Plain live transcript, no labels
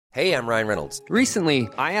Hey, I'm Ryan Reynolds. Recently,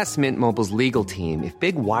 I asked Mint Mobile's legal team if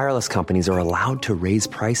big wireless companies are allowed to raise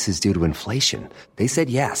prices due to inflation. They said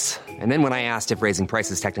yes. And then when I asked if raising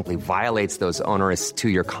prices technically violates those onerous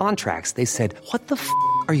two-year contracts, they said, "What the f***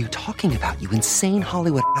 are you talking about, you insane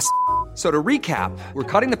Hollywood ass?" So to recap, we're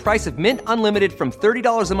cutting the price of Mint Unlimited from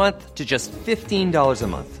 $30 a month to just $15 a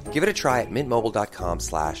month. Give it a try at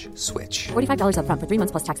mintmobile.com/switch. $45 up front for 3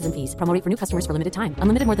 months plus taxes and fees. Promo rate for new customers for limited time.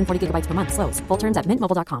 Unlimited more than 40 gigabytes per month. Slows full terms at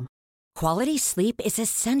mintmobile.com. Quality sleep is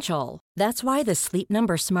essential. That's why the Sleep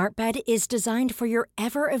Number Smart Bed is designed for your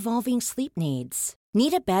ever-evolving sleep needs.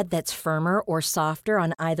 Need a bed that's firmer or softer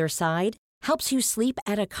on either side? Helps you sleep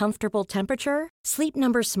at a comfortable temperature? Sleep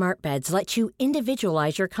Number Smart Beds let you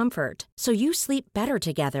individualize your comfort, so you sleep better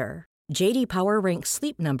together. J.D. Power ranks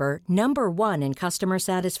Sleep Number number 1 in customer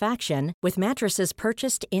satisfaction with mattresses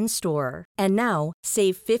purchased in-store. And now,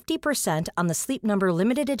 save 50% on the Sleep Number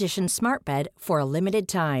Limited Edition Smart Bed for a limited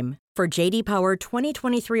time. For J.D. Power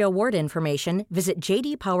 2023 award information, visit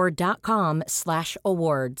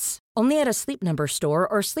jdpower.com/awards. Only at a Sleep Number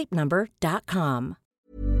store or sleepnumber.com.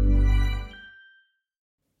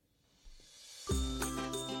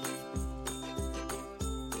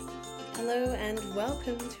 Hello and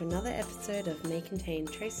welcome to another episode of May Contain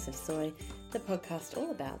Traces of Soy, the podcast all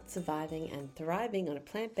about surviving and thriving on a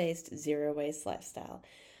plant-based, zero-waste lifestyle.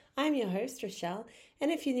 I'm your host, Rochelle,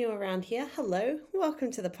 and if you're new around here, hello, welcome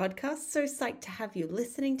to the podcast. So psyched to have you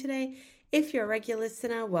listening today. If you're a regular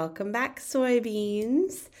listener, welcome back,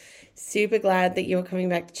 soybeans. Super glad that you're coming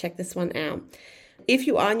back to check this one out. If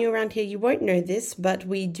you are new around here, you won't know this, but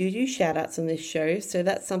we do shout-outs on this show, so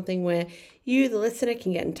that's something where you, the listener,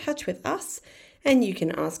 can get in touch with us, and you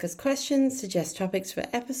can ask us questions, suggest topics for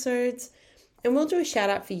episodes, and we'll do a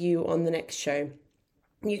shout-out for you on the next show.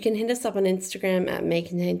 You can hit us up on Instagram at May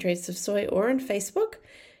Contain Traces of Soy or on Facebook.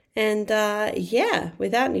 And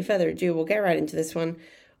without any further ado, we'll get right into this one.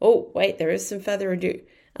 Oh, wait, there is some further ado.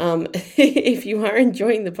 If you are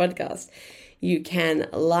enjoying the podcast, you can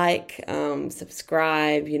like,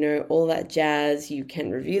 subscribe, all that jazz. You can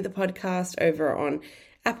review the podcast over on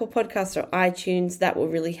Apple Podcasts or iTunes. That will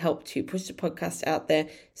really help to push the podcast out there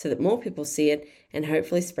so that more people see it and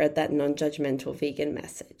hopefully spread that non-judgmental vegan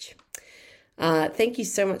message. Thank you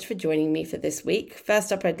so much for joining me for this week.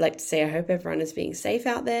 First up, I'd like to say I hope everyone is being safe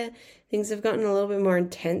out there. Things have gotten a little bit more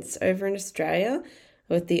intense over in Australia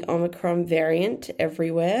with the Omicron variant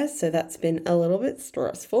everywhere, so that's been a little bit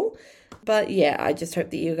stressful. But yeah, I just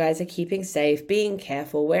hope that you guys are keeping safe, being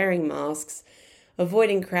careful, wearing masks,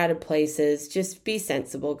 avoiding crowded places. Just be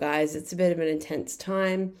sensible, guys. It's a bit of an intense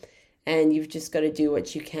time, and you've just got to do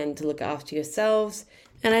what you can to look after yourselves.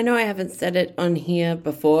 And I know I haven't said it on here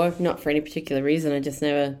before, not for any particular reason, I just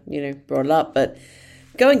never, brought it up, but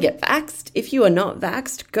go and get vaxxed. If you are not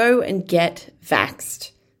vaxxed, go and get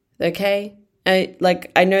vaxxed, okay? I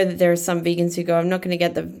know that there are some vegans who go, I'm not going to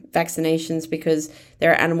get the vaccinations because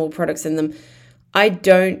there are animal products in them. I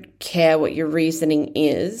don't care what your reasoning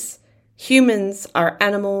is. Humans are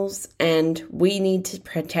animals and we need to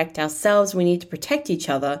protect ourselves. We need to protect each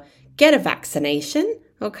other. Get a vaccination,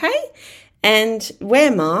 okay? And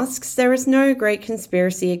wear masks. There is no great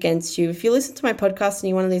conspiracy against you. If you listen to my podcast and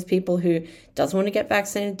you're one of these people who doesn't want to get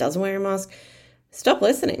vaccinated, doesn't wear a mask, stop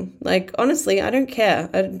listening. Honestly, I don't care.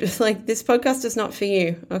 This podcast is not for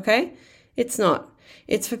you, okay? It's not.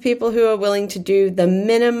 It's for people who are willing to do the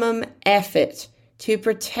minimum effort to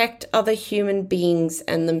protect other human beings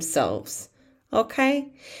and themselves, okay?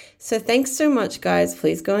 So thanks so much, guys.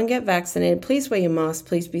 Please go and get vaccinated. Please wear your mask.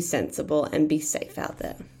 Please be sensible and be safe out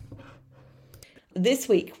there. This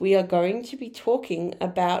week, we are going to be talking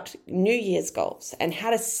about New Year's goals and how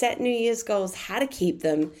to set New Year's goals, how to keep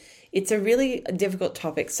them. It's a really difficult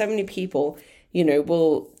topic. So many people,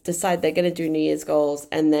 will decide they're going to do New Year's goals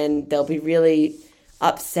and then they'll be really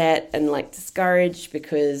upset and discouraged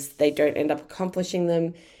because they don't end up accomplishing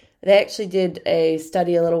them. They actually did a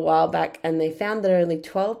study a little while back and they found that only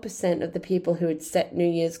 12% of the people who had set New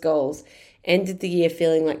Year's goals ended the year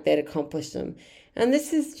feeling like they'd accomplished them. And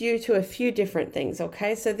this is due to a few different things,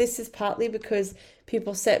 okay? So this is partly because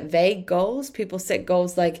people set vague goals. People set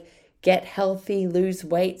goals like get healthy, lose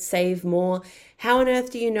weight, save more. How on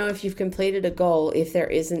earth do you know if you've completed a goal if there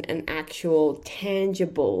isn't an actual,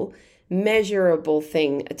 tangible, measurable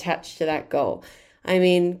thing attached to that goal? I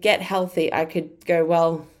mean, get healthy. I could go,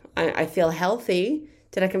 well, I feel healthy.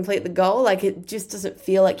 Did I complete the goal? It just doesn't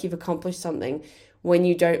feel like you've accomplished something when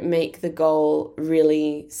you don't make the goal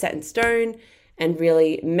really set in stone and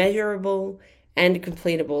really measurable and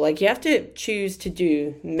completable. You have to choose to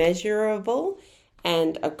do measurable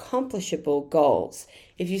and accomplishable goals.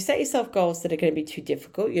 If you set yourself goals that are going to be too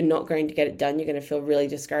difficult, you're not going to get it done. You're going to feel really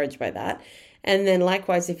discouraged by that. And then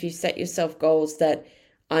likewise, if you set yourself goals that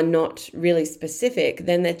are not really specific,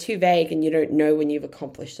 then they're too vague and you don't know when you've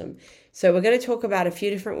accomplished them. So we're going to talk about a few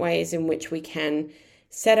different ways in which we can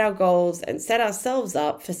set our goals and set ourselves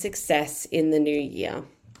up for success in the new year.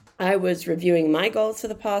 I was reviewing my goals for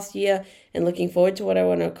the past year and looking forward to what I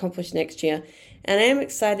want to accomplish next year. And I am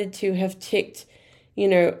excited to have ticked,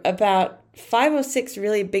 about 5 or 6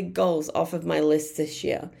 really big goals off of my list this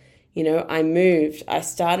year. I moved, I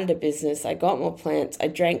started a business, I got more plants, I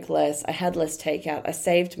drank less, I had less takeout, I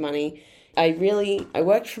saved money. I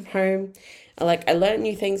worked from home. I learned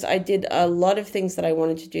new things. I did a lot of things that I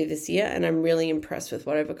wanted to do this year, and I'm really impressed with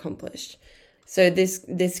what I've accomplished. So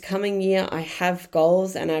this coming year, I have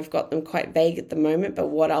goals and I've got them quite vague at the moment, but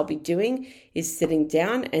what I'll be doing is sitting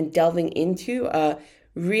down and delving into a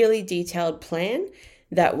really detailed plan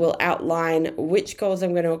that will outline which goals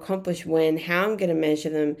I'm going to accomplish when, how I'm going to measure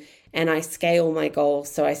them, and I scale my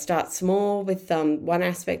goals. So I start small with one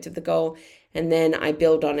aspect of the goal, and then I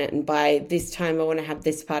build on it. And by this time, I want to have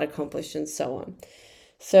this part accomplished and so on.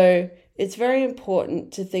 So it's very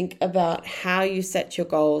important to think about how you set your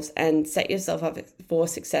goals and set yourself up for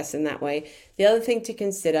success in that way. The other thing to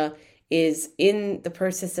consider is in the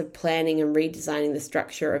process of planning and redesigning the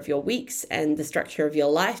structure of your weeks and the structure of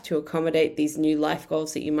your life to accommodate these new life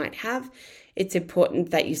goals that you might have, it's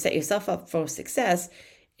important that you set yourself up for success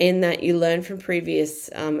in that you learn from previous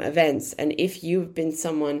events. And if you've been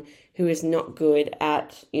someone who is not good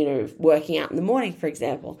at, working out in the morning, for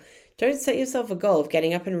example, don't set yourself a goal of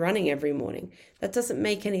getting up and running every morning. That doesn't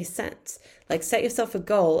make any sense. Set yourself a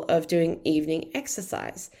goal of doing evening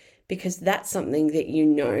exercise, because that's something that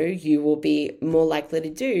you will be more likely to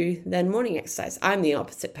do than morning exercise. I'm the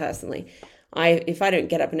opposite personally. If I don't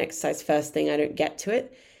get up and exercise first thing, I don't get to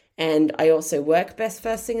it. And I also work best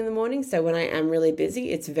first thing in the morning. So when I am really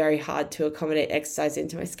busy, it's very hard to accommodate exercise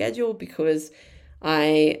into my schedule because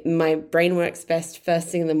my brain works best first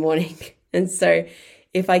thing in the morning. And so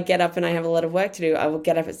if I get up and I have a lot of work to do, I will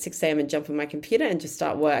get up at 6 a.m. and jump on my computer and just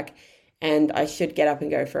start work. And I should get up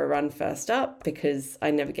and go for a run first up because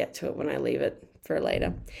I never get to it when I leave it for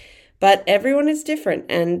later. But everyone is different,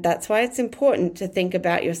 and that's why it's important to think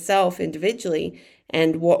about yourself individually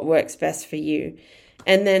and what works best for you.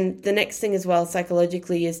 And then the next thing as well,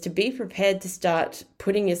 psychologically, is to be prepared to start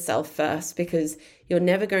putting yourself first, because you're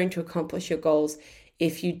never going to accomplish your goals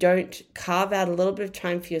if you don't carve out a little bit of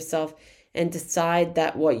time for yourself and decide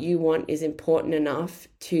that what you want is important enough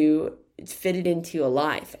to fit it into your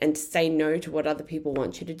life and to say no to what other people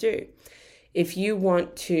want you to do. If you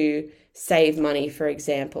want to save money, for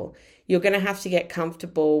example, you're going to have to get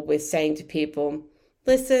comfortable with saying to people,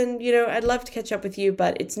 listen, I'd love to catch up with you,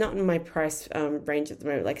 but it's not in my price range at the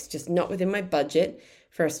moment. It's just not within my budget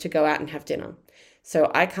for us to go out and have dinner.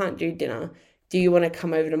 So I can't do dinner. Do you want to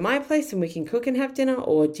come over to my place and we can cook and have dinner?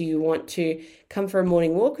 Or do you want to come for a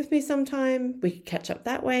morning walk with me sometime? We could catch up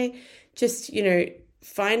that way. Just,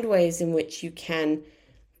 find ways in which you can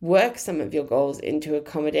work some of your goals into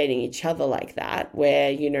accommodating each other like that, where,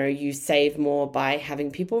 you save more by having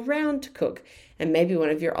people around to cook. And maybe one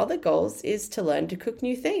of your other goals is to learn to cook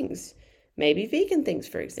new things, maybe vegan things,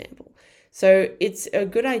 for example. So it's a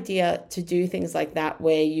good idea to do things like that,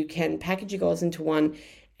 where you can package your goals into one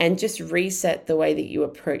and just reset the way that you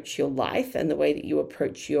approach your life and the way that you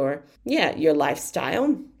approach your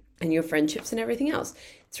lifestyle and your friendships and everything else.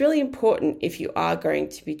 It's really important, if you are going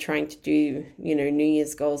to be trying to do, New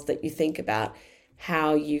Year's goals, that you think about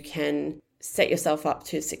how you can set yourself up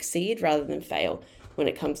to succeed rather than fail when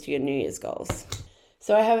it comes to your New Year's goals.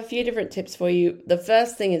 So I have a few different tips for you. The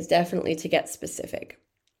first thing is definitely to get specific.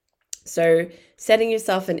 So setting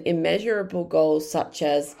yourself an immeasurable goal, such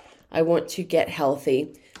as, I want to get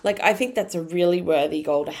healthy. I think that's a really worthy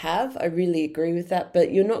goal to have. I really agree with that,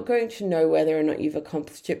 but you're not going to know whether or not you've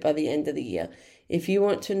accomplished it by the end of the year. If you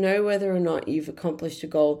want to know whether or not you've accomplished a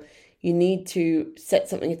goal, you need to set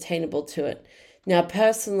something attainable to it. Now,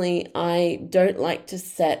 personally, I don't like to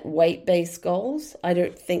set weight-based goals. I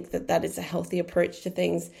don't think that that is a healthy approach to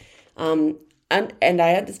things. And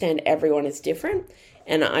I understand everyone is different,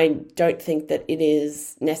 and I don't think that it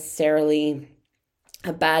is necessarily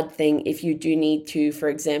a bad thing if you do need to, for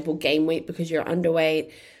example, gain weight because you're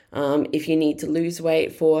underweight, if you need to lose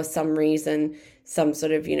weight for some reason, some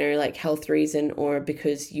sort of, health reason, or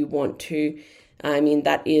because you want to.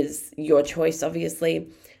 That is your choice, obviously.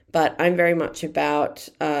 But I'm very much about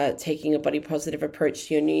taking a body positive approach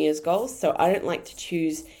to your New Year's goals. So I don't like to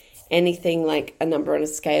choose anything like a number on a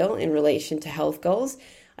scale in relation to health goals.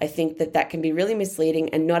 I think that that can be really misleading,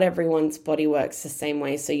 and not everyone's body works the same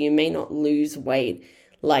way. So you may not lose weight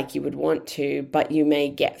like you would want to, but you may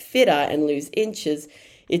get fitter and lose inches.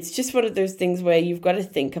 It's just one of those things where you've got to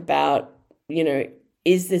think about,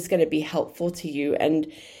 is this going to be helpful to you?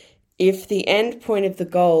 And if the end point of the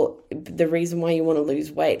goal, the reason why you want to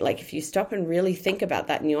lose weight, like if you stop and really think about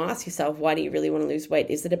that and you ask yourself, why do you really want to lose weight?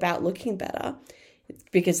 Is it about looking better?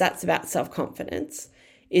 Because that's about self-confidence.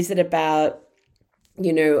 Is it about,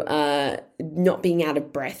 not being out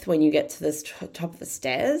of breath when you get to the top of the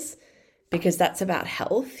stairs? Because that's about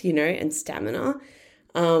health, and stamina.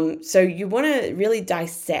 So you want to really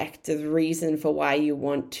dissect the reason for why you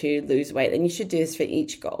want to lose weight. And you should do this for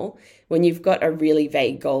each goal. When you've got a really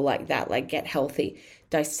vague goal like that, like get healthy,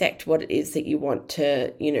 dissect what it is that you want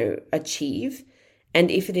to, achieve. And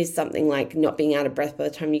if it is something like not being out of breath by the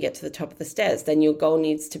time you get to the top of the stairs, then your goal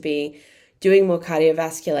needs to be doing more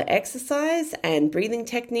cardiovascular exercise and breathing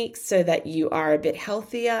techniques so that you are a bit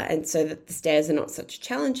healthier and so that the stairs are not such a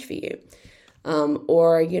challenge for you.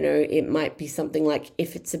 Or it might be something like,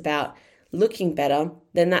 if it's about looking better,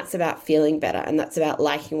 then that's about feeling better, and that's about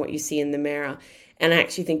liking what you see in the mirror. And I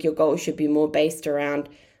actually think your goal should be more based around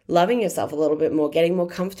loving yourself a little bit more, getting more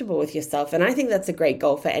comfortable with yourself. And I think that's a great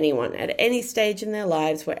goal for anyone at any stage in their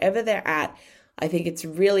lives, wherever they're at. I think it's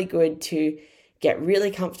really good to get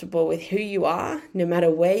really comfortable with who you are, no matter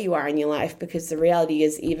where you are in your life, because the reality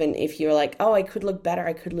is, even if you're like, oh, I could look better,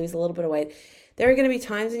 I could lose a little bit of weight, there are going to be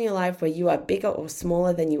times in your life where you are bigger or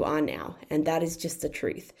smaller than you are now. And that is just the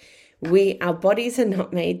truth. Our bodies are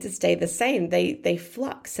not made to stay the same. They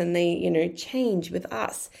flux and they, change with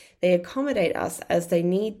us. They accommodate us as they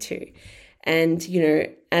need to. And,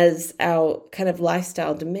 as our kind of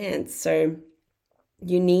lifestyle demands. So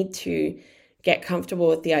you need to get comfortable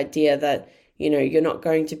with the idea that, you're not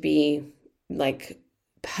going to be like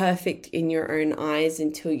perfect in your own eyes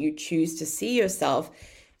until you choose to see yourself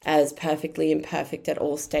as perfectly imperfect at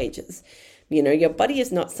all stages. Your body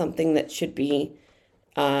is not something that should be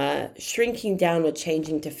shrinking down or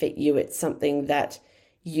changing to fit you. It's something that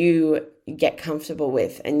you get comfortable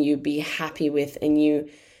with and you be happy with and you,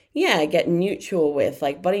 get neutral with.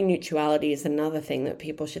 Like body neutrality is another thing that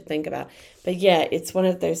people should think about. But it's one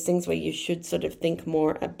of those things where you should sort of think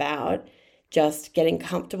more about just getting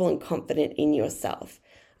comfortable and confident in yourself.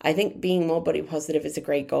 I think being more body positive is a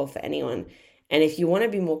great goal for anyone. And if you want to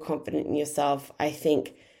be more confident in yourself, I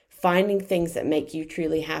think finding things that make you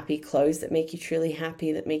truly happy, clothes that make you truly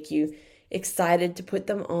happy, that make you excited to put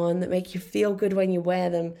them on, that make you feel good when you wear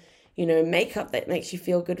them, makeup that makes you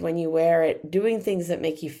feel good when you wear it, doing things that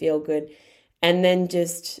make you feel good, and then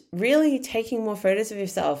just really taking more photos of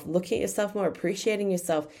yourself, looking at yourself more, appreciating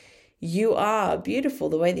yourself. You are beautiful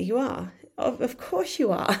the way that you are. Of course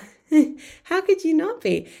you are. How could you not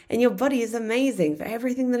be? And your body is amazing for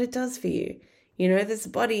everything that it does for you. This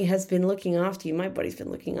body has been looking after you. My body's been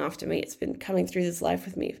looking after me. It's been coming through this life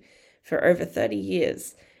with me for over 30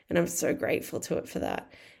 years. And I'm so grateful to it for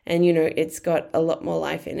that. And, it's got a lot more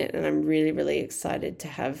life in it. And I'm really, really excited to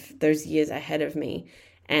have those years ahead of me.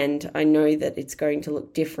 And I know that it's going to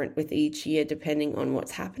look different with each year, depending on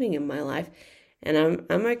what's happening in my life. And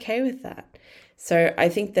I'm okay with that. So I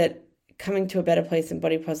think that coming to a better place in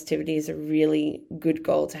body positivity is a really good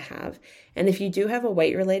goal to have. And if you do have a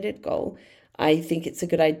weight-related goal, I think it's a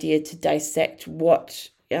good idea to dissect what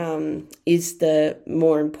is the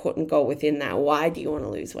more important goal within that. Why do you want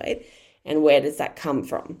to lose weight? And where does that come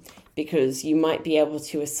from? Because you might be able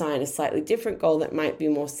to assign a slightly different goal that might be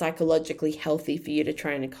more psychologically healthy for you to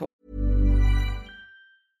try and accomplish.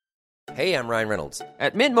 Hey, I'm Ryan Reynolds.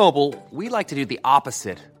 At Mint Mobile, we like to do the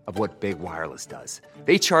opposite of what Big Wireless does.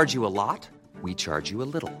 They charge you a lot, we charge you a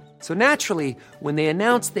little. So naturally, when they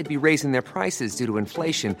announced they'd be raising their prices due to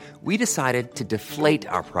inflation, we decided to deflate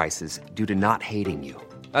our prices due to not hating you.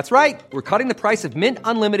 That's right. We're cutting the price of Mint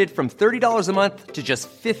Unlimited from $30 a month to just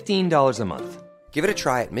 $15 a month. Give it a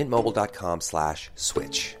try at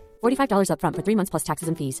mintmobile.com/switch. $45 up front for 3 months plus taxes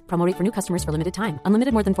and fees. Promo rate for new customers for limited time.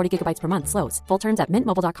 Unlimited more than 40 gigabytes per month. Slows full terms at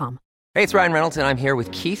mintmobile.com. Hey, it's Ryan Reynolds, and I'm here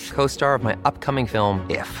with Keith, co-star of my upcoming film,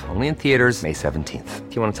 If, only in theaters May 17th.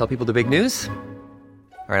 Do you want to tell people the big news?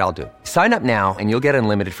 All right, I'll do it. Sign up now and you'll get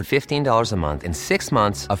unlimited for $15 a month and 6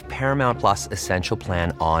 months of Paramount Plus Essential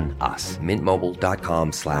Plan on us.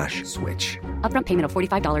 mintmobile.com/switch. Upfront payment of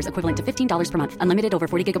 $45 equivalent to $15 per month. Unlimited over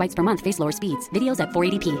 40 gigabytes per month. Face lower speeds. Videos at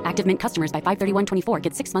 480p. Active Mint customers by 531.24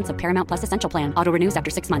 get 6 months of Paramount Plus Essential Plan. Auto renews after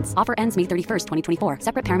 6 months. Offer ends May 31st, 2024.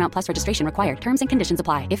 Separate Paramount Plus registration required. Terms and conditions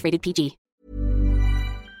apply if rated PG.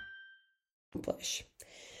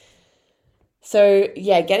 So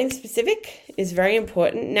yeah, getting specific is very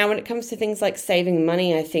important. Now, when it comes to things like saving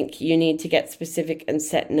money, I think you need to get specific and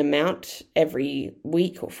set an amount every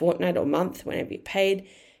week or fortnight or month whenever you're paid,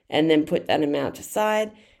 and then put that amount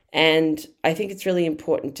aside. And I think it's really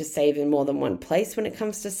important to save in more than one place when it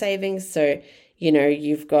comes to savings. So,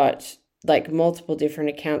 you've got like multiple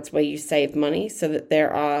different accounts where you save money so that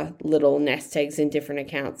there are little nest eggs in different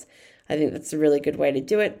accounts. I think that's a really good way to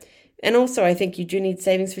do it. And also, I think you do need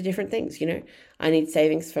savings for different things. I need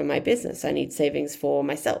savings for my business. I need savings for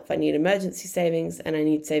myself. I need emergency savings, and I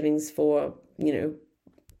need savings for,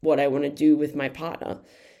 what I want to do with my partner.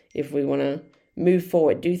 If we want to move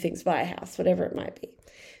forward, do things, buy a house, whatever it might be.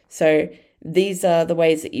 So these are the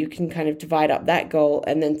ways that you can kind of divide up that goal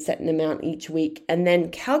and then set an amount each week, and then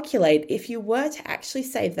calculate if you were to actually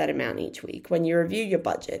save that amount each week. When you review your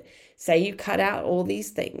budget, say you cut out all these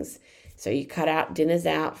things. So you cut out dinners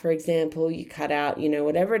out, for example, you cut out,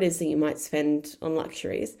 whatever it is that you might spend on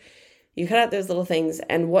luxuries. You cut out those little things,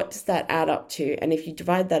 and what does that add up to? And if you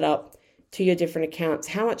divide that up to your different accounts,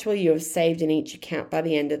 how much will you have saved in each account by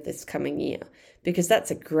the end of this coming year? Because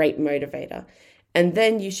that's a great motivator. And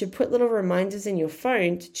then you should put little reminders in your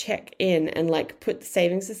phone to check in and put the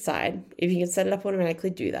savings aside. If you can set it up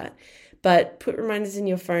automatically, do that. But put reminders in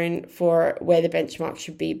your phone for where the benchmark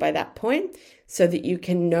should be by that point, so that you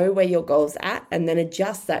can know where your goal's at and then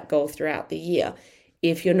adjust that goal throughout the year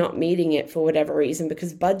if you're not meeting it for whatever reason,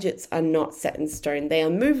 because budgets are not set in stone. They are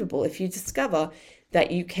movable. If you discover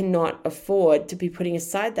that you cannot afford to be putting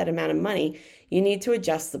aside that amount of money, you need to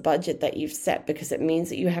adjust the budget that you've set, because it means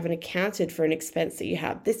that you haven't accounted for an expense that you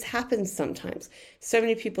have. This happens sometimes. So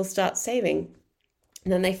many people start saving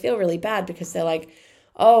and then they feel really bad because they're like,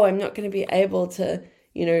 oh, I'm not going to be able to,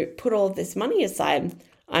 put all of this money aside.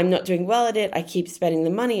 I'm not doing well at it. I keep spending the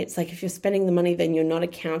money. It's like, if you're spending the money, then you're not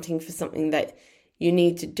accounting for something that you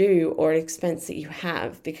need to do or an expense that you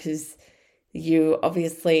have, because you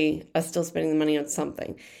obviously are still spending the money on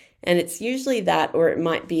something. And it's usually that, or it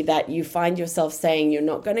might be that you find yourself saying you're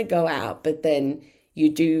not going to go out, but then you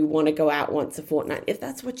do want to go out once a fortnight. If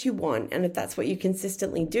that's what you want, and if that's what you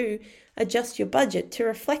consistently do, adjust your budget to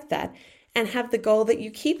reflect that and have the goal that you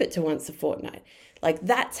keep it to once a fortnight.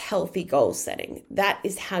 That's healthy goal setting. That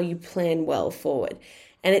is how you plan well forward.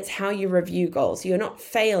 And it's how you review goals. You're not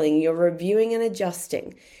failing, you're reviewing and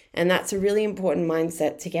adjusting. And that's a really important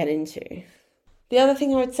mindset to get into. The other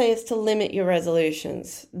thing I would say is to limit your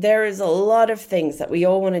resolutions. There is a lot of things that we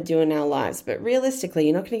all want to do in our lives, but realistically,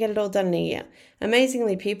 you're not going to get it all done in a year.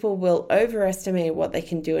 Amazingly, people will overestimate what they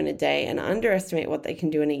can do in a day and underestimate what they can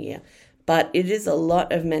do in a year. But it is a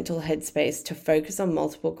lot of mental headspace to focus on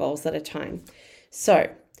multiple goals at a time. So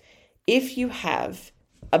if you have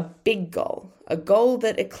a big goal, a goal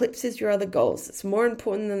that eclipses your other goals, it's more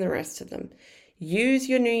important than the rest of them, use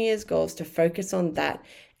your New Year's goals to focus on that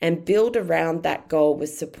and build around that goal with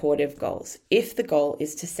supportive goals. If the goal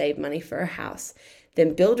is to save money for a house,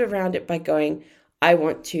 then build around it by going, I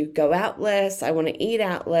want to go out less, I want to eat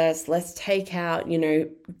out less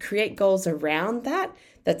takeout, create goals around that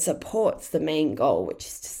supports the main goal, which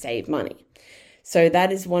is to save money. So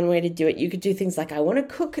that is one way to do it. You could do things like, I want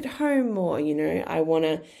to cook at home more, I want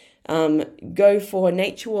to go for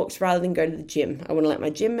nature walks rather than go to the gym. I want to let my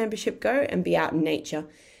gym membership go and be out in nature.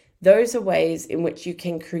 Those are ways in which you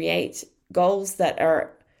can create goals that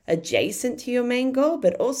are adjacent to your main goal,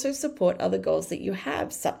 but also support other goals that you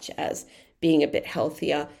have, such as being a bit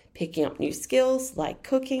healthier, picking up new skills like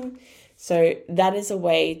cooking. So that is a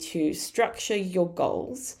way to structure your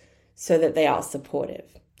goals so that they are supportive.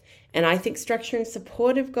 And I think structuring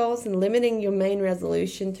supportive goals and limiting your main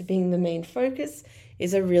resolution to being the main focus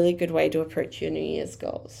is a really good way to approach your New Year's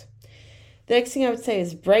goals. The next thing I would say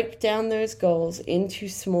is break down those goals into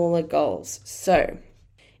smaller goals. So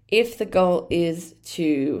if the goal is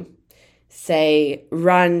to, say,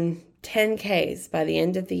 run 10Ks by the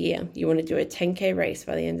end of the year, you want to do a 10K race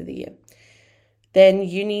by the end of the year, then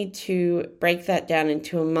you need to break that down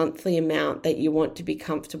into a monthly amount that you want to be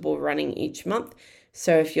comfortable running each month.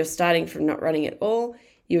 So if you're starting from not running at all,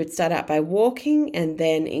 you would start out by walking and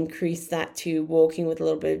then increase that to walking with a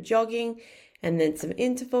little bit of jogging and then some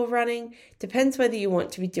interval running. Depends whether you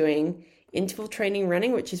want to be doing interval training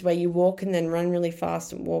running, which is where you walk and then run really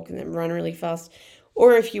fast and walk and then run really fast,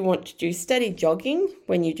 or if you want to do steady jogging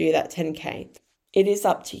when you do that 10K. It is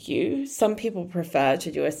up to you. Some people prefer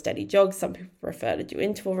to do a steady jog. Some people prefer to do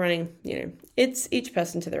interval running. It's each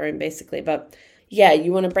person to their own basically, but yeah,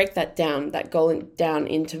 you want to break that goal down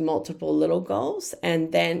into multiple little goals.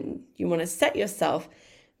 And then you want to set yourself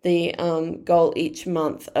the goal each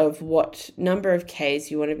month of what number of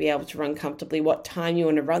Ks you want to be able to run comfortably, what time you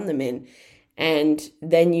want to run them in, And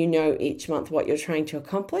then you know each month what you're trying to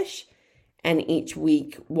accomplish, and each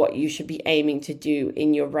week what you should be aiming to do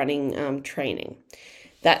in your running training.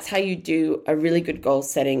 That's how you do a really good goal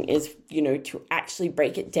setting, is, to actually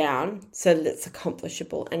break it down so that it's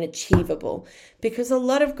accomplishable and achievable, because a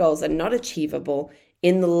lot of goals are not achievable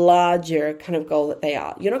in the larger kind of goal that they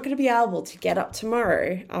are. You're not going to be able to get up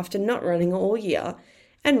tomorrow after not running all year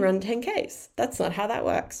and run 10Ks. That's not how that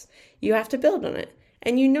works. You have to build on it.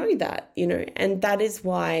 And you know that, and that is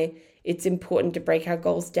why it's important to break our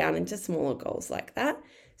goals down into smaller goals like that,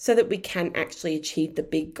 so that we can actually achieve the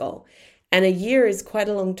big goal. And a year is quite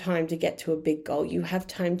a long time to get to a big goal. You have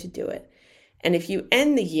time to do it. And if you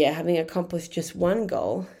end the year having accomplished just one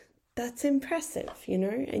goal, that's impressive,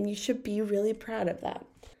 and you should be really proud of that.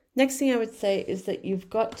 Next thing I would say is that you've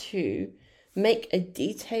got to make a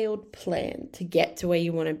detailed plan to get to where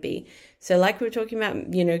you want to be. So like we were talking about,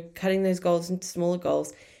 cutting those goals into smaller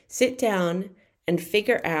goals, sit down and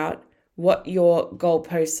figure out what your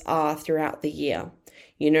goalposts are throughout the year.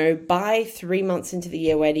 By 3 months into the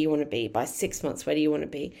year, where do you want to be? By 6 months, where do you want to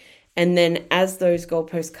be? And then as those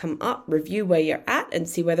goalposts come up, review where you're at and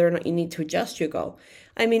see whether or not you need to adjust your goal.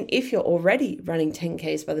 I mean, if you're already running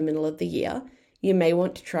 10Ks by the middle of the year, you may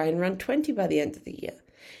want to try and run 20 by the end of the year.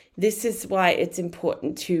 This is why it's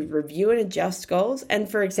important to review and adjust goals.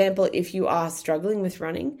 And for example, if you are struggling with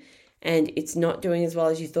running and it's not doing as well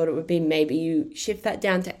as you thought it would be, maybe you shift that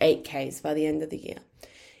down to 8Ks by the end of the year.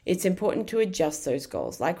 It's important to adjust those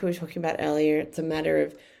goals. Like we were talking about earlier, it's a matter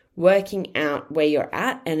of working out where you're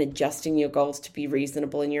at and adjusting your goals to be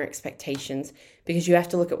reasonable in your expectations, because you have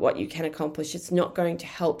to look at what you can accomplish. It's not going to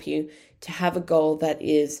help you to have a goal that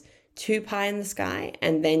is too pie in the sky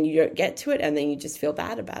and then you don't get to it and then you just feel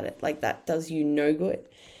bad about it. Like, that does you no good.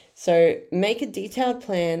 So make a detailed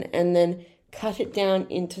plan and then cut it down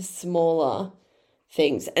into smaller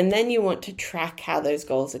things. And then you want to track how those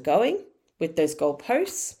goals are going with those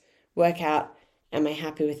goalposts. Work out, am I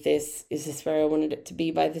happy with this? Is this where I wanted it to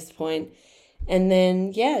be by this point? And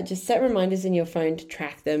then, just set reminders in your phone to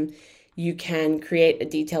track them. You can create a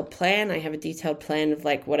detailed plan. I have a detailed plan of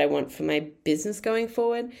like what I want for my business going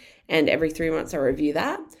forward. And every 3 months I review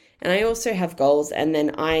that. And I also have goals, and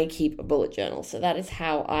then I keep a bullet journal. So that is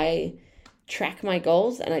how I track my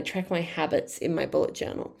goals, and I track my habits in my bullet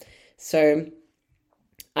journal. So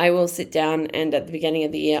I will sit down, and at the beginning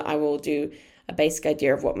of the year, I will do a basic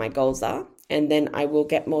idea of what my goals are. And then I will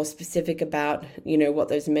get more specific about, what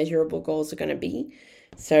those measurable goals are going to be.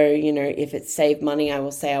 So, if it's save money, I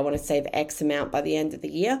will say I want to save X amount by the end of the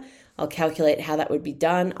year. I'll calculate how that would be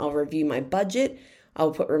done. I'll review my budget.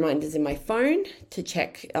 I'll put reminders in my phone to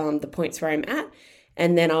check the points where I'm at.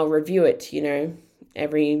 And then I'll review it,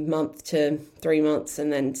 every month to 3 months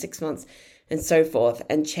and then 6 months and so forth,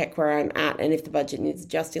 and check where I'm at. And if the budget needs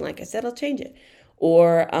adjusting, like I said, I'll change it.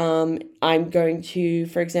 Or I'm going to,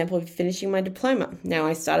 for example, be finishing my diploma. Now,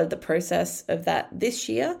 I started the process of that this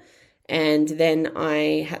year, and then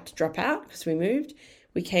I had to drop out because we moved.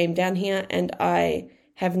 We came down here, and I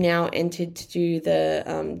have now entered to do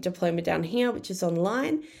the diploma down here, which is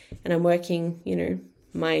online. And I'm working,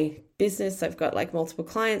 my business. I've got like multiple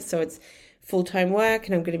clients, so it's full-time work,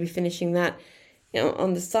 and I'm going to be finishing that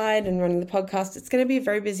on the side and running the podcast. It's going to be a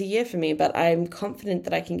very busy year for me, but I'm confident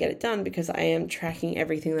that I can get it done because I am tracking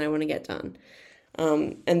everything that I want to get done.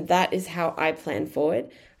 And that is how I plan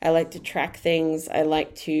forward. I like to track things. I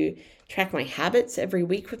like to track my habits every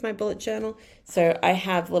week with my bullet journal. So I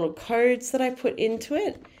have little codes that I put into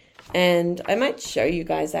it, and I might show you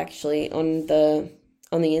guys actually on the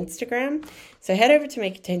Instagram. So head over to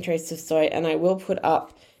Make a 10 Traces of Soy, and I will put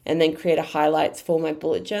up and then create a highlights for my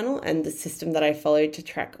bullet journal and the system that I follow to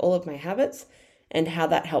track all of my habits and how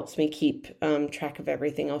that helps me keep track of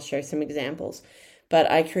everything. I'll show some examples. But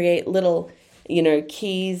I create little,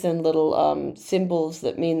 keys and little symbols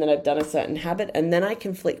that mean that I've done a certain habit. And then I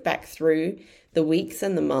can flick back through the weeks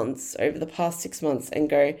and the months over the past 6 months and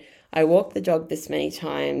go, I walked the dog this many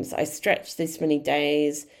times. I stretched this many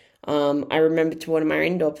days. I remember to water my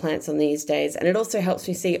indoor plants on these days. And it also helps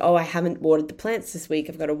me see, I haven't watered the plants this week,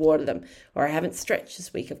 I've got to water them. Or I haven't stretched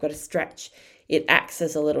this week, I've got to stretch. It acts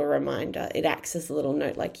as a little reminder. It acts as a little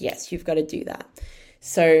note like, yes, you've got to do that.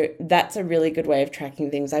 So that's a really good way of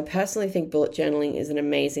tracking things. I personally think bullet journaling is an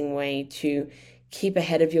amazing way to keep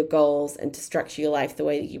ahead of your goals and to structure your life the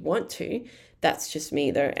way that you want to. That's just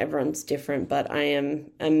me, though. Everyone's different, but I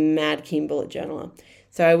am a mad keen bullet journaler.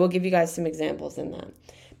 So I will give you guys some examples in that.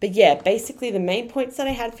 But yeah, basically the main points that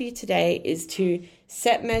I had for you today is to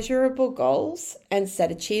set measurable goals and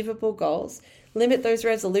set achievable goals. Limit those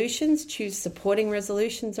resolutions, choose supporting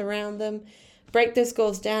resolutions around them. break those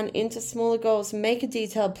goals down into smaller goals, make a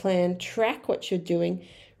detailed plan, track what you're doing,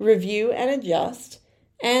 review and adjust,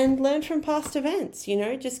 and learn from past events.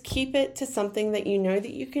 Just keep it to something that you know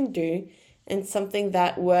that you can do and something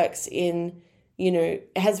that works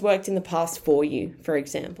has worked in the past for you, for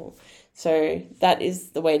example. So that is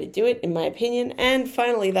the way to do it, in my opinion. And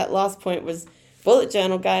finally, that last point was bullet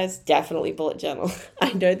journal, guys. Definitely bullet journal.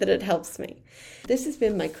 I know that it helps me. This has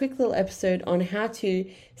been my quick little episode on how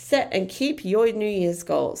to set and keep your New Year's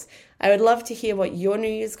goals. I would love to hear what your New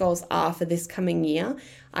Year's goals are for this coming year.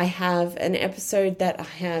 I have an episode that I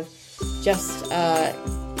have just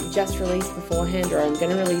released beforehand, or I'm going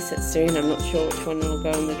to release it soon. I'm not sure which one it'll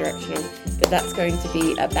go in the direction of, but that's going to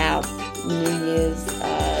be about New Year's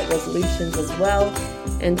resolutions as well,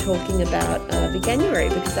 and talking about veganuary,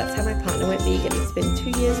 because that's how my partner went vegan. It's been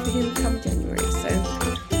 2 years for him come January. So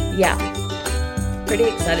yeah, pretty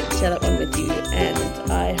excited to share that one with you, and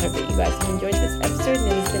I hope that you guys have enjoyed this episode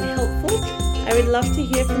and it has been helpful. I would love to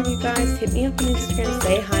hear from you guys. Hit me up on Instagram,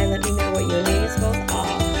 say hi, let me know what your New Year's goals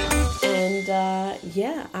are.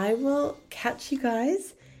 And I will catch you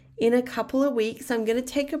guys in a couple of weeks. I'm going to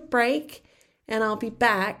take a break and I'll be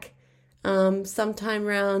back sometime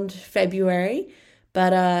around February.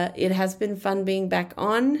 But it has been fun being back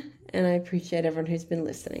on, and I appreciate everyone who's been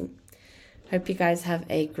listening. Hope you guys have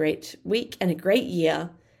a great week and a great year,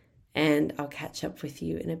 and I'll catch up with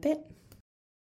you in a bit.